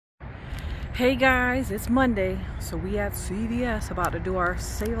Hey guys, it's Monday, so we at CVS about to do our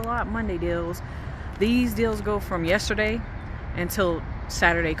Save a Lot Monday deals. These deals go from yesterday until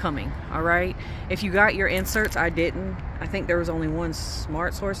Saturday coming, all right? If you got your inserts, I didn't. I think there was only one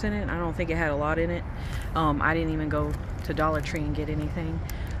Smart Source in it. I don't think it had a lot in it. I didn't even go to Dollar Tree and get anything.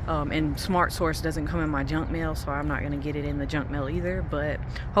 And Smart Source doesn't come in my junk mail, so I'm not gonna get it in the junk mail either, but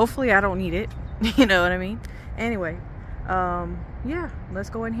hopefully I don't need it. You know what I mean? Anyway, yeah,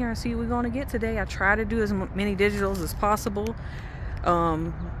 let's go in here and see what we're going to get today. I try to do as many digitals as possible.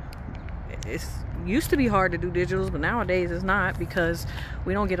 It used to be hard to do digitals, but nowadays it's not because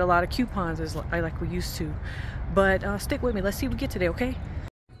we don't get a lot of coupons as like we used to. But stick with me. Let's see what we get today, okay?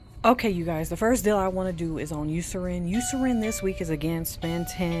 Okay, you guys, the first deal I want to do is on Eucerin. Eucerin this week is again spend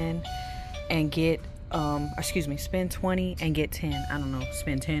 10 and get spend 20 and get 10. I don't know,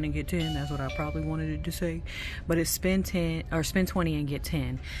 spend 10 and get 10. That's what I probably wanted it to say. But it's spend 10 or spend 20 and get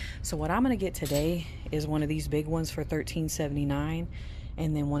 10. So what I'm going to get today is one of these big ones for $13.79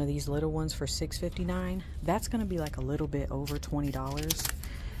 and then one of these little ones for $6.59. That's going to be like a little bit over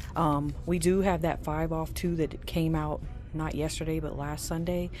 $20. We do have that 5 off 2 that came out not yesterday but last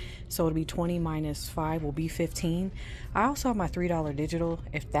Sunday, so it'll be 20 minus 5 will be 15. I also have my $3 digital.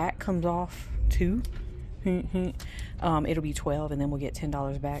 If that comes off too, it'll be 12 and then we'll get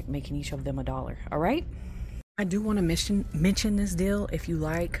 $10 back, making each of them $1. All right, I do want to mention this deal. If you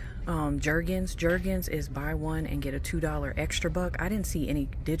like Jergens is buy one and get a $2 extra buck. I didn't see any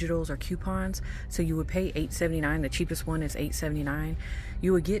digitals or coupons, so you would pay $8.79. The cheapest one is $8.79.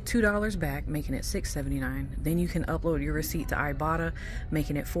 You would get $2 back, making it $6.79. Then you can upload your receipt to Ibotta,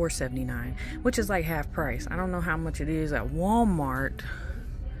 making it $4.79, which is like half price. I don't know how much it is at Walmart,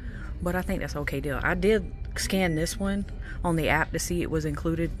 but I think that's okay deal. I did scan this one on the app to see it was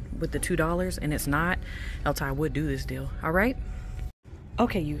included with the $2, and it's not, else I would do this deal. All right.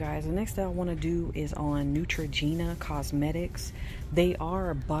 Okay, you guys, the next thing I want to do is on Neutrogena Cosmetics. They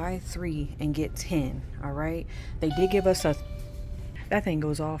are buy 3 and get 10. All right. They did give us a, that thing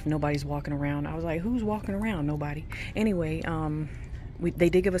goes off, nobody's walking around. I was like, who's walking around? Nobody. Anyway, they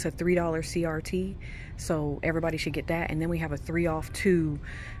did give us a $3 CRT, so everybody should get that. And then we have a 3 off 2.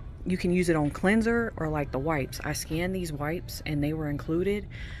 You can use it on cleanser or like the wipes. I scanned these wipes and they were included.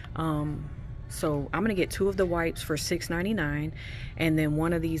 So I'm gonna get 2 of the wipes for $6.99 and then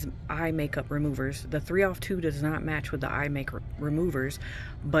one of these eye makeup removers. The 3 off 2 does not match with the eye makeup removers,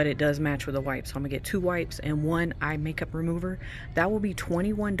 but it does match with the wipes. So I'm gonna get 2 wipes and 1 eye makeup remover. That will be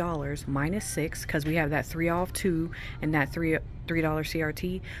 $21 minus 6 because we have that 3 off 2 and that $3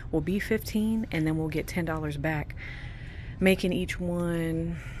 CRT will be $15, and then we'll get $10 back, making each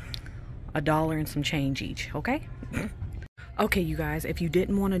one $1 and some change each. Okay. Okay, you guys, if you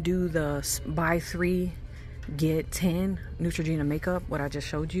didn't want to do the buy 3 get 10 Neutrogena makeup, what I just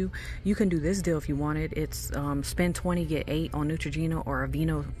showed you, you can do this deal if you wanted. It's spend 20 get 8 on Neutrogena or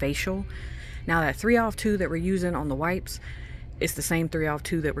Aveeno facial. Now that 3 off 2 that we're using on the wipes, it's the same 3 off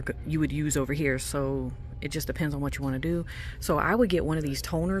 2 that you would use over here, so it just depends on what you want to do. So I would get one of these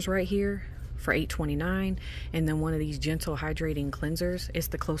toners right here for $8.29, and then one of these gentle hydrating cleansers. It's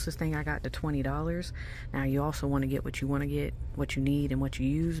the closest thing I got to $20. Now you also want to get what you want to get, what you need and what you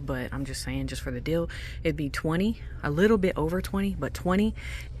use, but I'm just saying, just for the deal, it'd be 20, a little bit over 20, but 20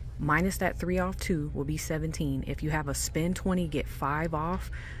 minus that 3 off 2 will be 17. If you have a spend 20 get 5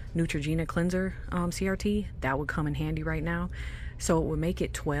 off Neutrogena cleanser CRT, that would come in handy right now. So it would make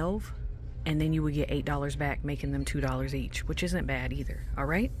it 12, and then you would get $8 back, making them $2 each, which isn't bad either. All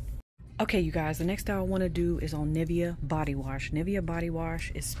right. Okay, you guys, the next thing I want to do is on Nivea body wash. Nivea body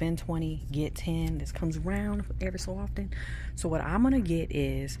wash is spend 20 get 10. This comes around every so often. So what I'm gonna get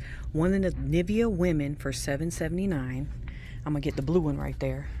is one of the Nivea women for $7.79. I'm gonna get the blue one right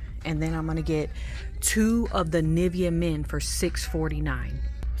there, and then I'm gonna get 2 of the Nivea men for $6.49.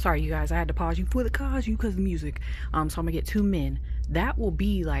 Sorry, you guys, I had to pause you for the cause you because of the music. So I'm gonna get 2 men. That will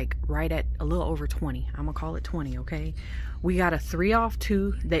be like right at a little over 20. I'm gonna call it 20, okay? We got a 3 off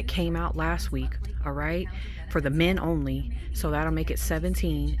 2 that came out last week, all right, for the men only. So that'll make it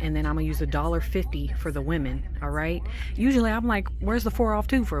 17, and then I'm gonna use $1.50 for the women, all right? Usually I'm like, where's the 4 off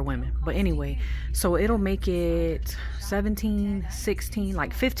 2 for women? But anyway, so it'll make it 17, 16,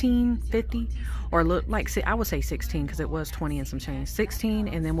 like 15, 50, or look like, I would say 16 because it was 20 and some change. 16,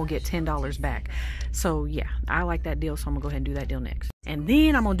 and then we'll get $10 back. So yeah, I like that deal, so I'm gonna go ahead and do that deal next. And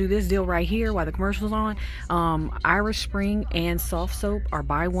then I'm gonna do this deal right here while the commercial's on. Irish Spring and Soft Soap are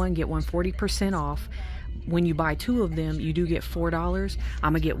buy one get one 40% off. When you buy 2 of them, you do get $4.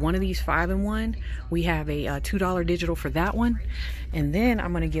 I'm gonna get one of these 5-in-1. We have a $2 digital for that one, and then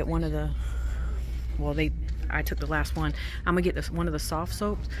I'm gonna get one of the, well, I took the last one. I'm gonna get this one of the soft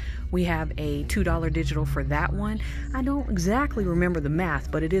soaps. We have a $2 digital for that one. I don't exactly remember the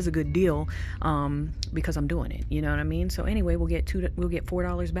math, but it is a good deal because I'm doing it, you know what I mean? So anyway, we'll get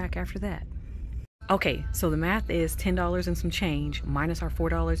 $4 back after that. Okay, so the math is $10 and some change minus our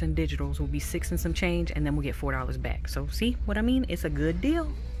 $4 in digitals will be $6 and some change, and then we'll get $4 back. So see what I mean? It's a good deal.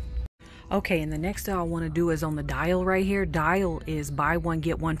 Okay, and the next deal I want to do is on the Dial right here. Dial is buy one,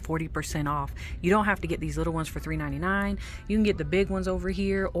 get one 40% off. You don't have to get these little ones for $3.99. You can get the big ones over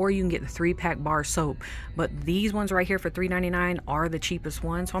here, or you can get the 3-pack bar soap. But these ones right here for $3.99 are the cheapest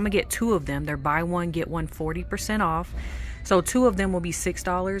ones. So I'm going to get 2 of them. They're buy one, get one 40% off. So 2 of them will be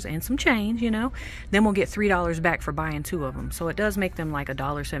 $6 and some change, you know. Then we'll get $3 back for buying 2 of them. So it does make them like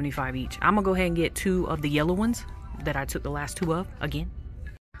 $1.75 each. I'm going to go ahead and get 2 of the yellow ones that I took the last 2 of again.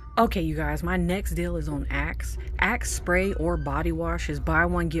 Okay, you guys, my next deal is on Axe. Axe spray or body wash is buy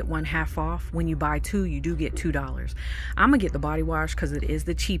one, get one half off. When you buy 2, you do get $2. I'm going to get the body wash because it is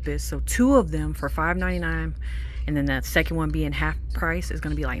the cheapest. So 2 of them for $5.99. And then that second one being half price is going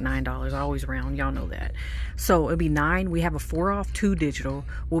to be like $9. I always round. Y'all know that. So it'll be 9. We have a 4 off 2 digital.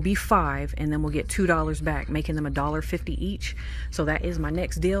 Will be 5. And then we'll get $2 back, making them $1.50 each. So that is my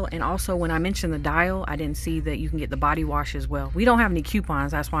next deal. And also when I mentioned the Dial, I didn't see that you can get the body wash as well. We don't have any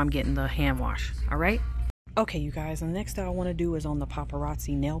coupons. That's why I'm getting the hand wash. All right. Okay, you guys. And the next deal I want to do is on the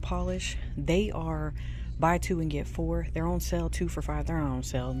Paparazzi nail polish. They are buy 2 and get 4. They're on sale 2 for $5. They're on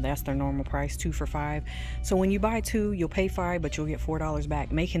sale. That's their normal price, 2 for $5. So when you buy 2, you'll pay $5, but you'll get $4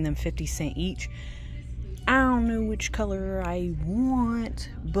 back, making them 50 cents each. I don't know which color I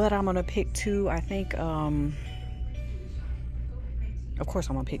want, but I'm gonna pick 2. I think of course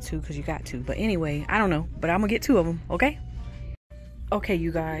I'm gonna pick 2 because you got to. But anyway, I don't know, but I'm gonna get 2 of them. Okay. Okay,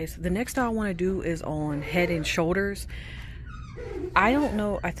 you guys. The next I want to do is on Head and Shoulders. I don't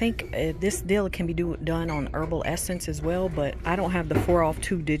know. I think this deal can be done on Herbal Essence as well, but I don't have the 4 off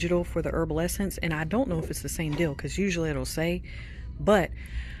 2 digital for the Herbal Essence, and I don't know if it's the same deal because usually it'll say. But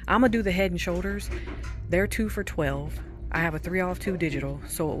I'm gonna do the Head and Shoulders. They're 2 for $12. I have a 3 off 2 digital,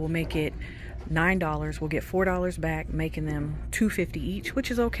 so it will make it $9. We'll get $4 back, making them $2.50 each, which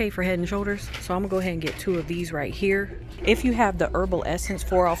is okay for Head and Shoulders. So I'm gonna go ahead and get 2 of these right here. If you have the Herbal Essence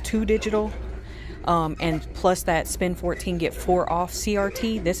 4 off 2 digital, and plus that spend 14 get 4 off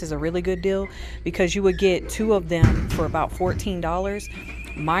CRT, this is a really good deal because you would get 2 of them for about $14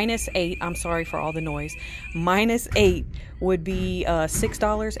 minus 8. I'm sorry for all the noise. Minus 8 would be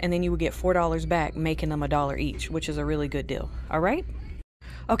 $6, and then you would get $4 back, making them $1 each, which is a really good deal. All right.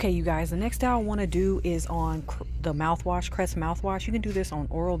 Okay, you guys, the next style I want to do is on the mouthwash, Crest mouthwash. You can do this on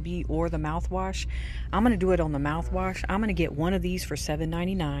Oral-B or the mouthwash. I'm going to do it on the mouthwash. I'm going to get one of these for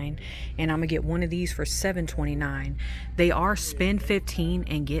 $7.99, and I'm going to get one of these for $7.29. They are spend 15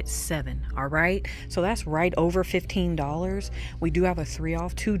 and get 7, all right? So that's right over $15. We do have a 3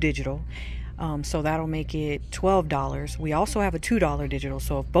 off 2 digital. So that'll make it $12. We also have a $2 digital.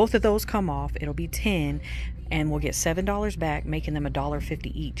 So if both of those come off, it'll be $10. And we'll get $7 back, making them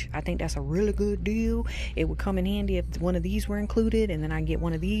 $1.50 each. I think that's a really good deal. It would come in handy if one of these were included, and then I get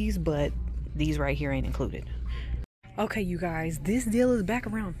one of these, but these right here ain't included. Okay, you guys, this deal is back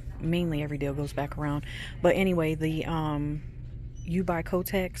around. Mainly every deal goes back around. But anyway, the you buy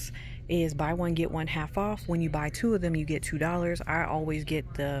Kotex is buy one get one half off. When you buy 2 of them, you get $2. I always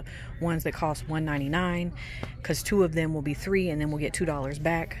get the ones that cost $1.99 because 2 of them will be $3, and then we'll get $2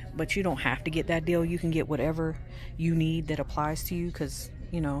 back. But you don't have to get that deal. You can get whatever you need that applies to you because,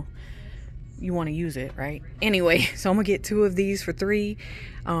 you know, you want to use it, right? Anyway, so I'm gonna get 2 of these for $3,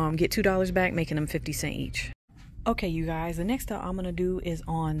 get $2 back, making them 50 cents each. Okay, you guys, the next style I'm going to do is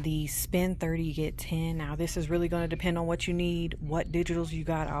on the spend 30, get 10. Now, this is really going to depend on what you need, what digitals you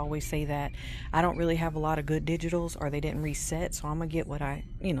got. I always say that. I don't really have a lot of good digitals, or they didn't reset, so I'm going to get what I,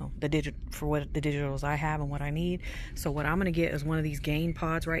 you know, the digitals I have and what I need. So what I'm going to get is one of these Gain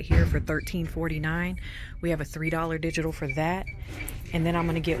Pods right here for $13.49. We have a $3 digital for that. And then I'm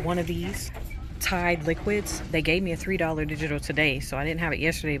going to get one of these Tide liquids. They gave me a $3 digital today, so I didn't have it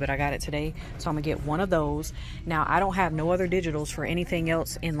yesterday, but I got it today, so I'm gonna get one of those. Now I don't have no other digitals for anything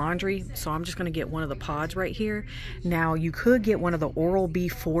else in laundry, so I'm just gonna get one of the pods right here. Now you could get one of the Oral-B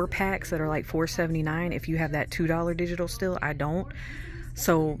 4-packs that are like $4.79 if you have that $2 digital still. I don't.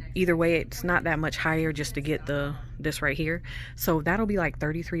 So either way, it's not that much higher just to get this right here. So that'll be like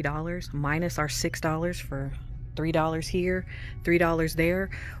 $33 minus our $6 for $3 here, $3 there,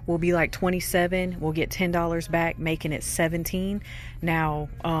 will be like $27. We'll get $10 back, making it $17. Now,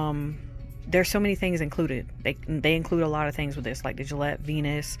 there's so many things included. They include a lot of things with this, like the Gillette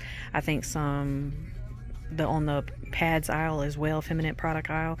Venus. I think some on the pads aisle as well, feminine product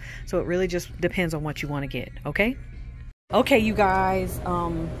aisle. So it really just depends on what you want to get. Okay, you guys,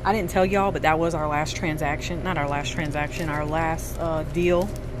 I didn't tell y'all, but that was our last transaction. Not our last transaction, our last deal,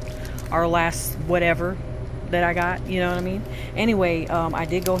 our last whatever that I got, you know what I mean? Anyway, I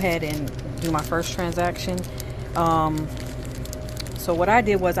did go ahead and do my first transaction. So what I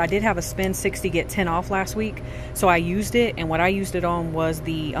did was I did have a spend 60 get 10 off last week, so I used it, and what I used it on was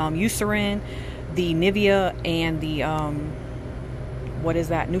the Eucerin, the Nivea, and the what is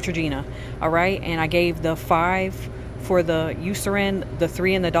that, Neutrogena. All right, and I gave the 5 for the Eucerin, the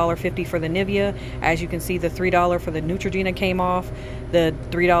 3 and the $1.50 for the Nivea. As you can see, the $3 for the Neutrogena came off, the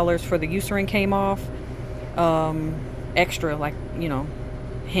 $3 for the Eucerin came off. Extra, like, you know,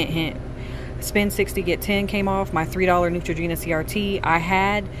 hint hint, spend 60 get 10 came off. My $3 Neutrogena CRT. I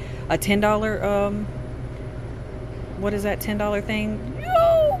had a $10 what is that $10 thing?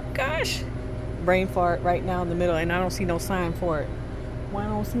 Oh gosh, brain fart right now in the middle, and I don't see no sign for it. Why I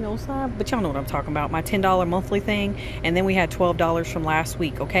don't see no sign? But y'all know what I'm talking about. My $10 monthly thing, and then we had $12 from last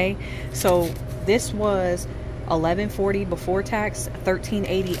week. Okay, so this was $11.40 before tax,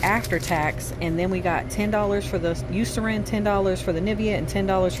 $13.80 after tax, and then we got $10 for the Eucerin, $10 for the Nivea, and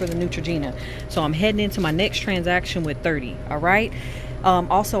 $10 for the Neutrogena. So I'm heading into my next transaction with 30. All right.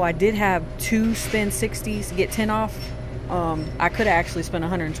 Also, I did have 2 spend 60s get 10 off. I could have actually spent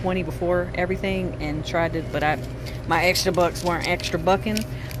 120 before everything and tried to, but my extra bucks weren't extra bucking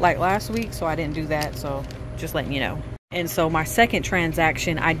like last week, so I didn't do that. So just letting you know. And so my second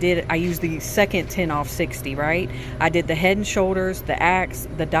transaction, I used the second 10 off 60, right? I did the Head and Shoulders, the Axe,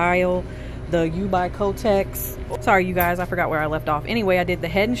 the Dial, the U by Kotex. Sorry, you guys, I forgot where I left off. Anyway, I did the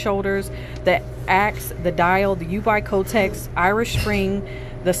Head and Shoulders, the Axe, the Dial, the U by Kotex, Irish Spring,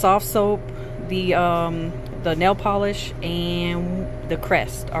 the soft soap, the nail polish, and the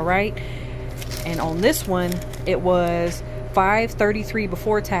Crest. All right. And on this one, it was $5.33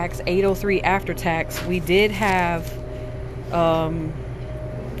 before tax, $8.03 after tax. We did have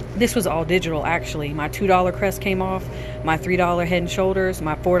this was all digital actually. My $2 Crest came off, my $3 Head and Shoulders,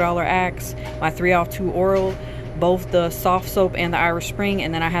 my $4 Axe, my 3 off 2 Oral, both the soft soap and the Irish Spring,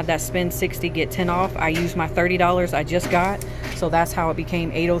 and then I had that spend 60 get 10 off. I used my $30 I just got, so that's how it became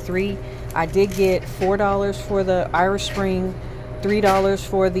 $8.03. I did get $4 for the Irish Spring, $3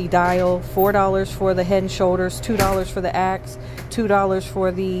 for the Dial, $4 for the Head and Shoulders, $2 for the Axe, $2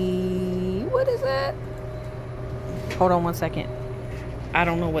 for the, what is that? Hold on one second. I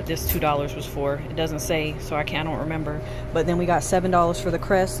don't know what this $2 was for. It doesn't say, so I don't remember. But then we got $7 for the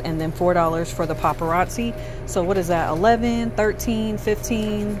Crest, and then $4 for the Paparazzi. So what is that? 11, 13,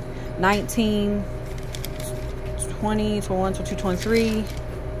 15, 19, 20, 21, 22, 23,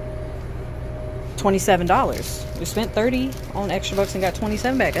 $27. We spent 30 on extra bucks and got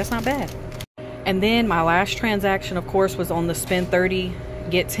 27 back. That's not bad. And then my last transaction, of course, was on the spend 30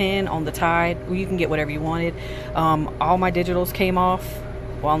 get 10 on the Tide. Well, you can get whatever you wanted. All my digitals came off.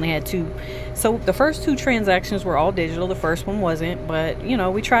 Well, I only had 2. So the first 2 transactions were all digital. The first one wasn't, but you know,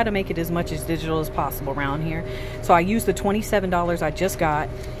 we try to make it as much as digital as possible around here. So I used the $27 I just got,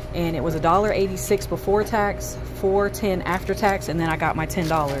 and it was $1.86 before tax, $4.10 after tax, and then I got my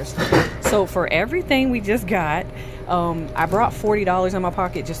 $10. So for everything we just got, I brought $40 in my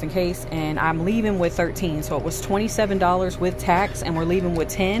pocket just in case, and I'm leaving with 13. So it was $27 with tax, and we're leaving with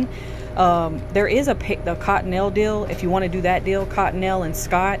 10. There is a Cottonelle deal. If you want to do that deal, Cottonelle and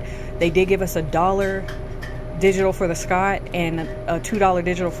Scott, they did give us $1 digital for the Scott and a $2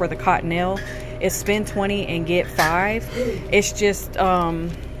 digital for the Cottonelle. It's spend 20 and get 5. It's just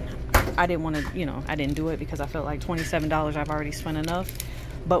I didn't want to, you know, I didn't do it because I felt like $27 I've already spent enough.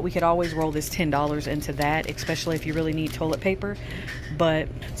 But we could always roll this $10 into that, especially if you really need toilet paper. But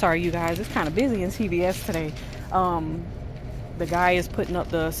sorry, you guys, it's kind of busy in CVS today. The guy is putting up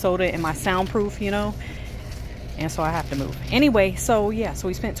the soda in my soundproof, you know, and so I have to move. Anyway, so yeah, so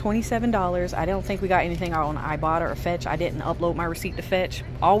we spent $27. I don't think we got anything out on Ibotta or Fetch. I didn't upload my receipt to Fetch.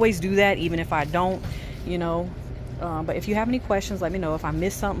 Always do that, even if I don't, you know. But if you have any questions, let me know. If I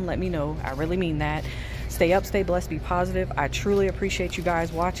missed something, let me know. I really mean that. Stay up, stay blessed, be positive. I truly appreciate you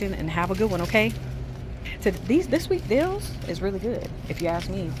guys watching, and have a good one, okay? So this week deals is really good, if you ask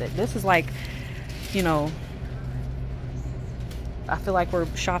me. This is like, you know, I feel like we're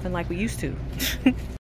shopping like we used to.